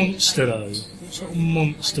sort of monster though? What sort of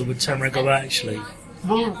monster would turn around and go, actually?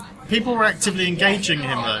 Well, people were actively engaging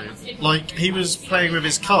him though. Like, he was playing with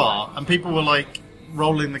his car, and people were like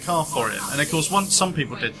rolling the car for him. And of course, once some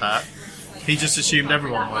people did that, he just assumed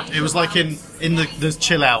everyone would. It was like in the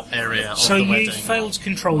chill out area of So the you wedding. failed to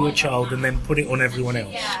control your child and then put it on everyone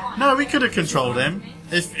else? No, we could have controlled him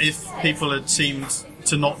if people had seemed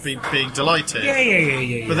to not be being delighted.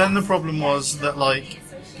 Yeah. But then the problem was that,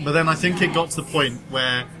 but then I think it got to the point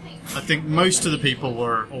where I think most of the people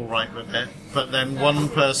were all right with it, but then one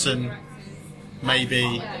person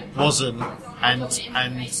maybe wasn't,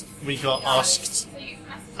 and we got asked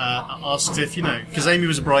if, because Amy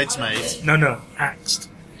was a bridesmaid. No, axed.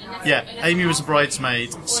 Yeah, Amy was a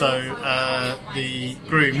bridesmaid, so the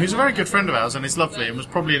groom, who's a very good friend of ours and is lovely and was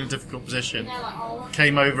probably in a difficult position,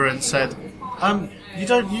 came over and said, you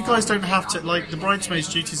guys don't have to, the bridesmaid's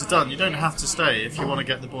duties are done, you don't have to stay if you want to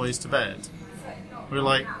get the boys to bed. We were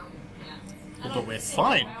like, well, but we're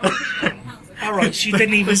fine. Alright, so you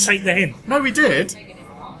didn't even take the hint. No, we did.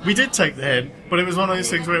 We did take the hint, but it was one of those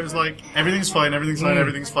things where it was like, everything's fine,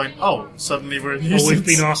 everything's fine. Oh, suddenly we're a Or nuisance. we've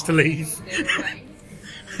been asked to leave.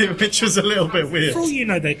 Which was a little bit weird. For all you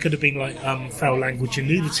know, there could have been foul language and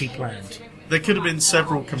nudity planned. There could have been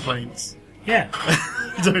several complaints. Yeah.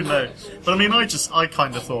 I don't know. But I mean, I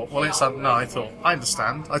kind of thought, well, I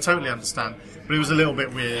understand. I totally understand. But it was a little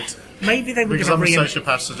bit weird. Maybe they were Because going I'm a to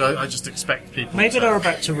sociopath, so I just expect people Maybe to... they're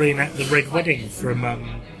about to reenact the Red Wedding from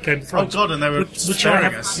Game of Oh, Thrones. God, and they were which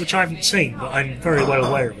scaring us. which I haven't seen, but I'm very well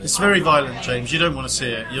aware of it. It's very violent, James. You don't want to see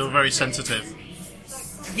it. You're very sensitive.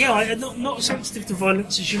 Yeah, I'm not as sensitive to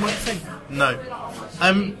violence as you might think. No.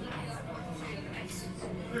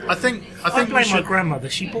 I think I we blame my should. grandmother.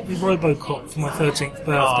 She bought me Robocop for my 13th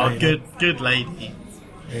birthday. Oh, good lady.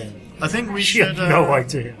 Yeah. I think we She should. had no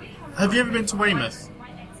idea. Have you ever been to Weymouth?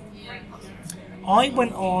 I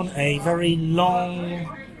went on a very long,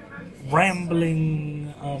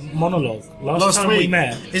 rambling monologue last time we week.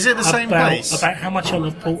 met. Is it the same place? About how much I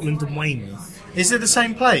love Portland and Weymouth. Is it the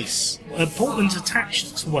same place? Portland's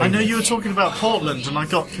attached to Weymouth. I know you were talking about Portland, and I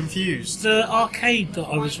got confused. The arcade that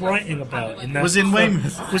I was writing about in that Was in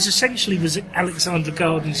Weymouth? Was Alexandra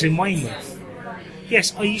Gardens in Weymouth.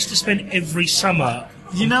 Yes, I used to spend every summer.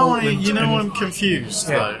 You in know, Portland I'm confused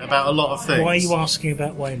though about a lot of things. Why are you asking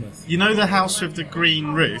about Weymouth? You know the house with the green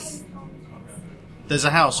roof? There's a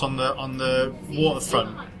house on the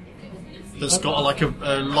waterfront that's got like a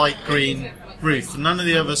light green roof. None of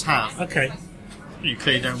the others have. Okay. You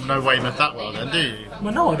clearly don't know Weymouth that well, then, do you?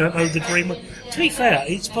 Well, no, I don't know the green. To be fair,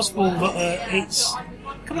 it's possible that it's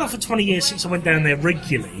coming up for 20 years since I went down there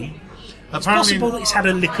regularly. It's possible that it's had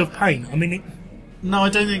a lick of paint. I mean, no, I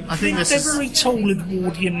don't think. I think this they're is. very tall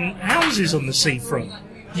Edwardian houses on the seafront.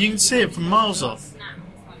 You can see it from miles off.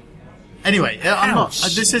 Anyway, I'm not.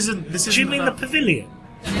 House. This isn't. This isn't. Do you mean the pavilion?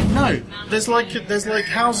 No, there's like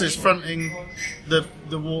houses fronting the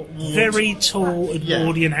walls. Very tall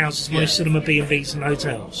Edwardian houses. Most of them are B&Bs and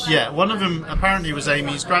hotels. Yeah, one of them apparently was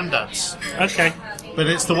Amy's granddad's, Okay. but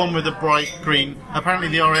it's the one with the bright green. Apparently,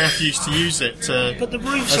 the RAF used to use it to. But the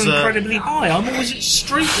roofs as are a- incredibly high. I'm always at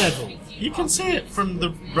street level. You can see it from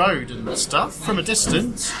the road and stuff from a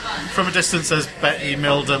distance. From a distance, as Betty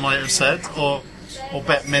Milder might have said, or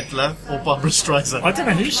Bette Midler, or Barbara Streisand. I don't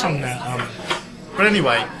know who sung that. But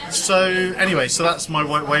anyway, so that's my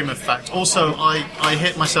Weymouth fact. Also, I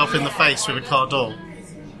hit myself in the face with a car door.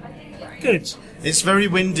 Good. It's very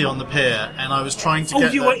windy on the pier, and I was trying to Oh,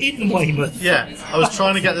 get. you were in Weymouth. Yeah, I was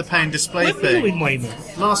trying to get the pay and display When were you thing in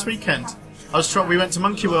Weymouth? last weekend. We went to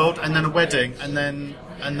Monkey World, and then a wedding, and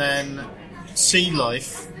then Sea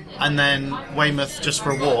Life, and then Weymouth just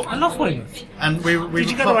for a walk. I love Weymouth. And we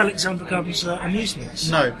Did you were go to Alexandra Gardens Amusements?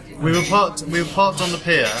 No, we were parked on the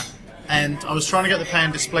pier, and I was trying to get the pay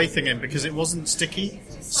and display thing in because it wasn't sticky.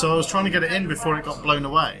 So I was trying to get it in before it got blown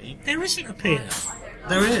away. There isn't a pier.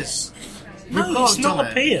 There is. We No, it's parked not on a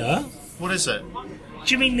it. pier. What is it?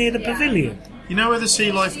 Do you mean near the pavilion? You know where the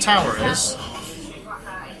Sea Life Tower is?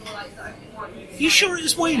 You sure it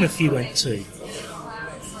was Weymouth you went to?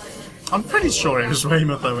 I'm pretty sure it was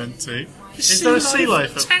Weymouth I went to. The Is there a Sea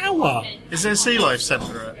Life? Tower? Is there a Sea Life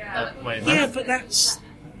Centre at Weymouth? Yeah, but that's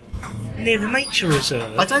near the nature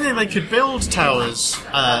reserve. I don't think they could build towers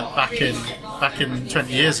back in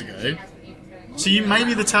 20 years ago. So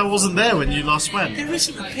maybe the tower wasn't there when you last went. There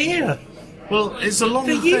isn't a pier. Well, it's a long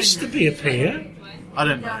There thing. used to be a pier. I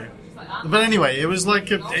don't know. But anyway, it was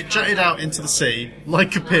like it jutted out into the sea,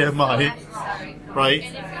 like a pier might, right?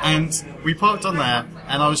 And we parked on there,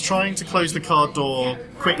 and I was trying to close the car door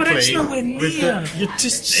quickly. But it's nowhere near.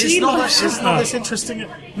 Sea Life It's not Centre. this interesting.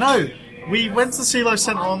 No, we went to the Sea Life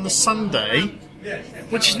Centre on the Sunday,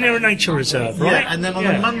 Which is near a nature reserve, right? yeah, and then on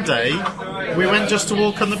the Monday, we went just to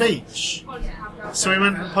walk on the beach. So we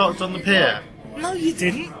went and parked on the pier. No, you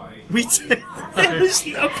didn't. We did. There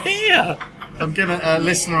isn't a pier. I'm gonna,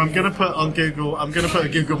 listener. I'm gonna put on Google. I'm gonna put a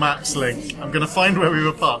Google Maps link. I'm gonna find where we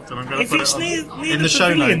were parked, and I'm gonna If put it's it on, near in the the show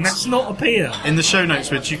pavilion, notes. that's not a pier. In the show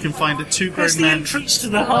notes, which you can find at Two That's Grown the Men, entrance to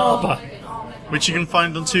the harbour. which you can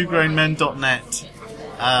find on twogrownmen.net.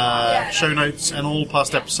 Show notes and all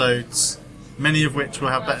past episodes, many of which will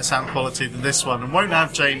have better sound quality than this one, and won't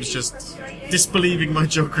have James just disbelieving my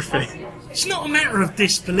geography. It's not a matter of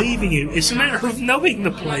disbelieving you, it's a matter of knowing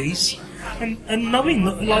the place and knowing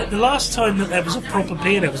that, like, the last time that there was a proper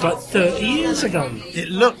pier there was like 30 years ago. It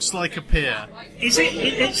looks like a pier. Is it?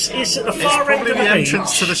 It's at the It's far end probably of the the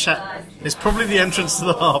entrance beach. to the It's probably the entrance to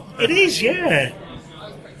the harbour. It is, yeah.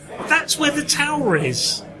 That's where the tower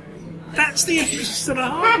is. That's the entrance to the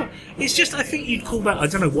harbour. It's just, I think you'd call that, I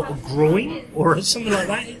don't know, what, a groin? Or something like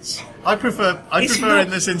that. I prefer It's not- in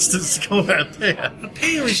this instance to call it a pier. A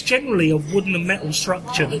pier is generally a wooden and metal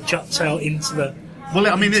structure that juts out into the... Well,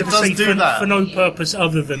 I mean, into it the does sea do for, that. for no purpose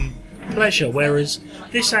other than pleasure, whereas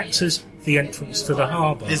this acts as the entrance to the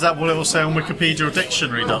harbour. Is that what it will say on Wikipedia or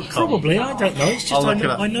Dictionary.com? Probably, I don't know. It's I'll just look it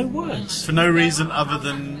up. I know words. For no reason other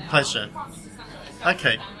than pleasure.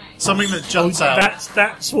 Okay. Something that juts out.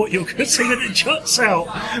 That's what you're going to say, that it juts out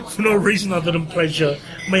for no reason other than pleasure,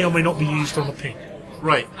 may or may not be used on a pier.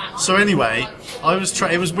 Right. So anyway,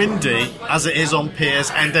 it was windy, as it is on piers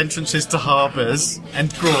and entrances to harbours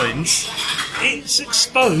and groins. It's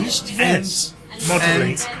exposed, yes,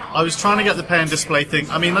 moderately. And I was trying to get the pay and display thing.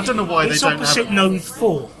 I mean, I don't know why It's they don't opposite have. Nove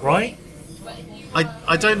Fort, right?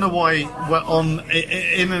 I don't know why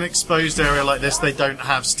in an exposed area like this they don't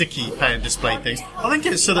have sticky pay and display things. I think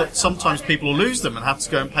it's so that sometimes people lose them and have to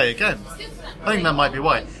go and pay again. I think that might be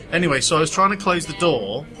why. Anyway, so I was trying to close the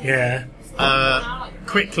door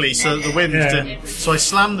quickly so that the wind didn't... So I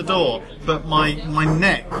slammed the door, but my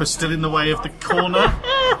neck was still in the way of the corner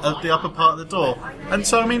of the upper part of the door. And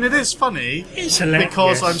so, I mean, it is funny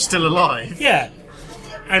because I'm still alive. Yeah.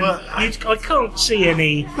 And I can't see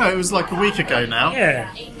any... No, it was like a week ago now.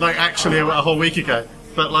 Yeah. Like, actually, a whole week ago.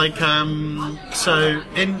 But, like, so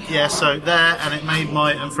there, and it made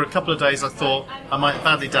and for a couple of days I thought I might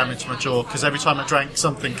badly damage my jaw, because every time I drank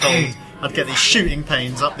something cold, I'd get these shooting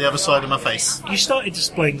pains up the other side of my face. You started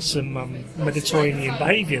displaying some Mediterranean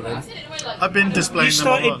behaviour then. I've been displaying You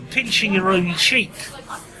started pinching your own cheek.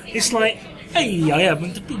 It's like, hey, I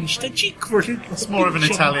haven't pinched a cheek for a It's more of an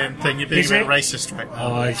Italian thing. You're being a bit racist right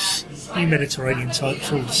now. Oh, you Mediterranean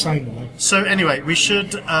types all the same, aren't they? So anyway, we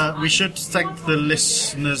should thank the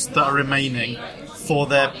listeners that are remaining for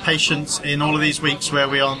their patience in all of these weeks where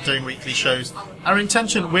we aren't doing weekly shows. Our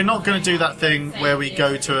intention, we're not going to do that thing where we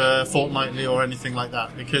go to a fortnightly or anything like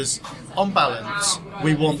that, because on balance,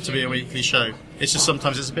 we want to be a weekly show. It's just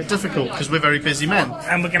sometimes it's a bit difficult because we're very busy men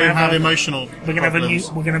and we're going to have emotional. We're going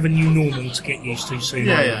to have a new normal to get used to soon.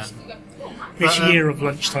 Yeah. This year of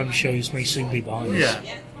lunchtime shows may soon be behind us.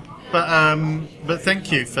 Yeah. But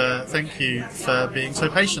thank you for being so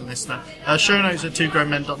patient, listener. Show notes at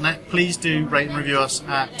twogrownmen.net. Please do rate and review us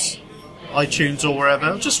at iTunes or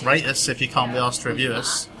wherever. Just rate us if you can't be asked to review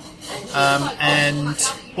us. And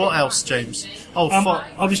what else, James? I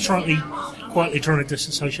was quietly trying to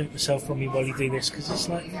disassociate myself from you while you do this, because it's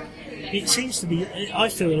like, it seems to be, I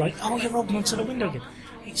feel like, you're holding onto the window again.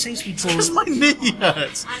 It seems to be because my knee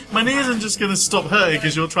hurts. My knee isn't just going to stop hurting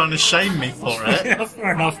because you're trying to shame me for it. Yeah,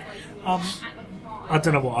 fair enough. I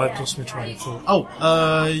don't know what I've lost my train of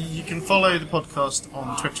thought. You can follow the podcast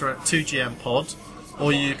on Twitter at 2GMPod,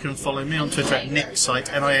 or you can follow me on Twitter at NixSite,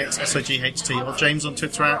 NIXSOGHT, or James on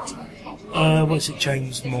Twitter at... what's it,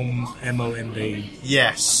 James Mom, MOMD?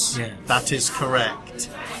 Yes, yeah. That is correct.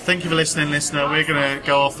 Thank you for listening, listener. We're going to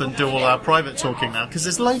go off and do all our private talking now, because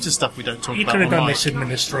there's loads of stuff we don't talk about. You could have done this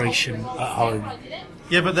administration at home.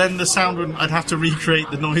 Yeah, but then the sound wouldn't... I'd have to recreate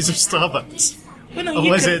the noise of Starbucks. Well, no,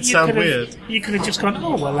 otherwise it'd sound weird. You could have just gone,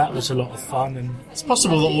 that was a lot of fun. And it's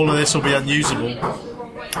possible that all of this will be unusable.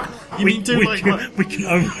 We can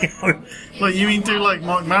only hope. Like, you mean do like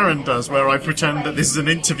Mark Maron does, where I pretend that this is an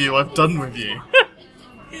interview I've done with you?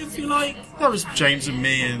 If you like. That was James and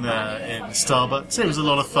me in Starbucks. It was a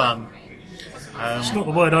lot of fun. It's not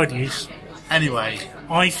the word I'd use. Anyway.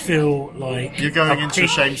 I feel like... You're going into a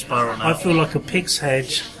shame spiral now. I feel like a pig's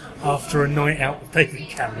head after a night out with David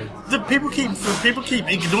Cameron. People keep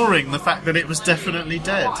ignoring the fact that it was definitely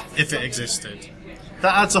dead, if it existed.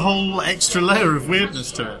 That adds a whole extra layer of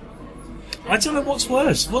weirdness to it. I don't know what's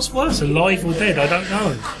worse. What's worse, alive or dead? I don't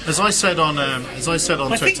know. As I said on Twitter,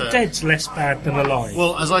 I think dead's less bad than alive.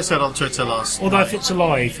 Well, as I said on Twitter last Although night, if it's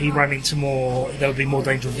alive, he ran into more. There would be more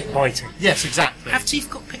danger of it biting. Yes, exactly. Have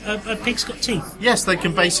pigs got teeth? Yes, they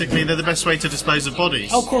can basically. They're the best way to dispose of bodies.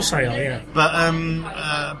 Oh, of course they are. Yeah.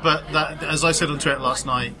 But that, as I said on Twitter last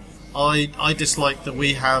night, I dislike that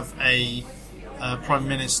we have a Prime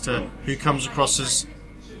Minister who comes across as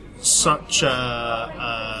such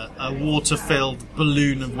a water-filled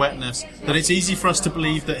balloon of wetness that it's easy for us to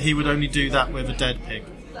believe that he would only do that with a dead pig.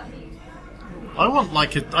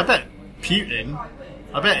 I bet Putin,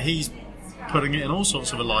 I bet he's putting it in all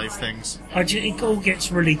sorts of alive things. It all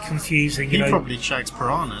gets really confusing. He probably shags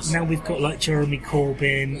piranhas. Now we've got like Jeremy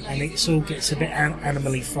Corbyn, and it all gets a bit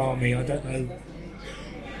animally farmy. I don't know.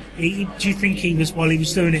 Do you think he was, while he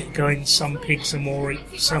was doing it, going, some pigs are more,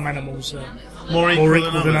 some animals are more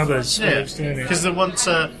equal than others? Yeah, because once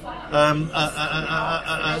at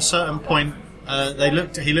a certain point,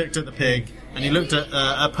 he looked at the pig, and he looked at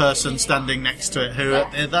a person standing next to it, who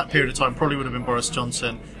at that period of time probably would have been Boris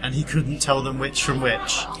Johnson, and he couldn't tell them which from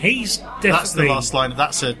which. That's the last line.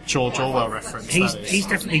 That's a George Orwell reference. He's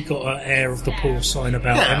definitely got an air of the poor sign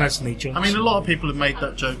about him, hasn't he, Johnson? I mean, a lot of people have made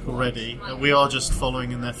that joke already. We are just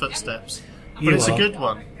following in their footsteps. But it's a good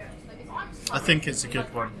one. I think it's a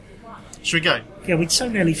good one. Should we go? Yeah, we'd so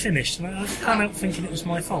nearly finished, and I can't help thinking it was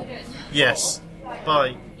my fault. Yes.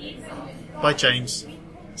 Bye. Bye, James.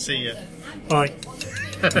 See ya. Bye.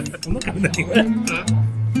 I'm not going anywhere.